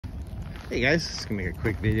Hey guys, just gonna make a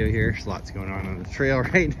quick video here. There's lots going on the trail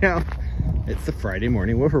right now. It's the Friday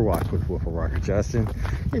morning Woofer walk with Woofer Walker Justin.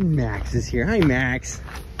 And Max is here. Hi Max.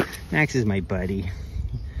 Max is my buddy.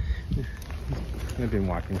 I've been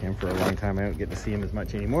walking him for a long time. I don't get to see him as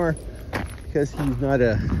much anymore because he's not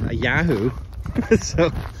a Yahoo.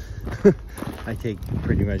 So I take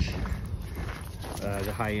pretty much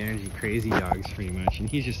the high energy crazy dogs pretty much, and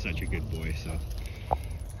he's just such a good boy. So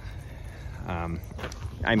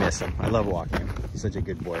I miss him. I love walking him. He's such a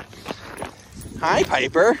good boy. Hi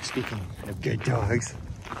Piper. Speaking of good dogs,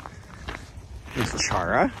 there's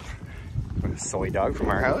Chara, a soy dog from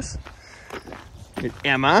our house. There's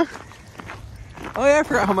Emma. Oh yeah, I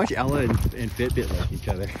forgot how much Ella and Fitbit like each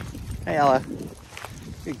other. Hi Ella.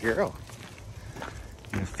 Good girl.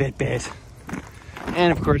 And a Fitbit.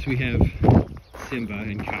 And of course we have Simba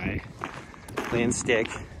and Kai playing stick.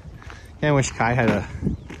 I wish Kai had a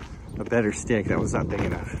better stick. That was not big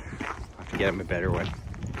enough. I'll have to get him a better one.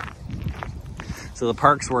 So the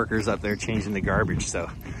parks workers up there changing the garbage. So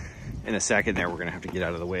in a second there, we're gonna have to get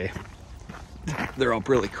out of the way. They're all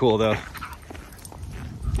really cool though.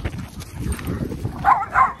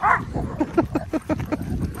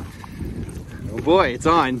 Oh boy, it's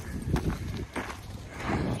on.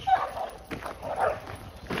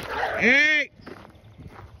 Hey!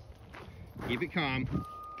 Keep it calm.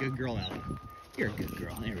 Good girl, Ella. You're a good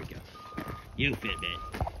girl. There we go. You Fitbit.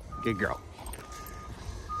 Good girl.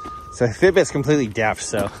 So Fitbit's completely deaf,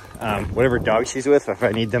 so whatever dog she's with, if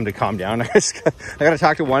I need them to calm down, I gotta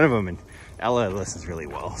talk to one of them, and Ella listens really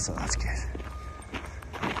well, so that's good.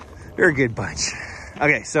 They're a good bunch.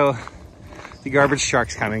 Okay, so the garbage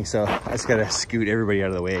truck's coming, so I just gotta scoot everybody out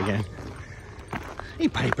of the way again. Hey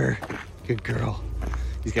Piper, good girl.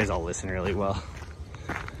 These guys all listen really well.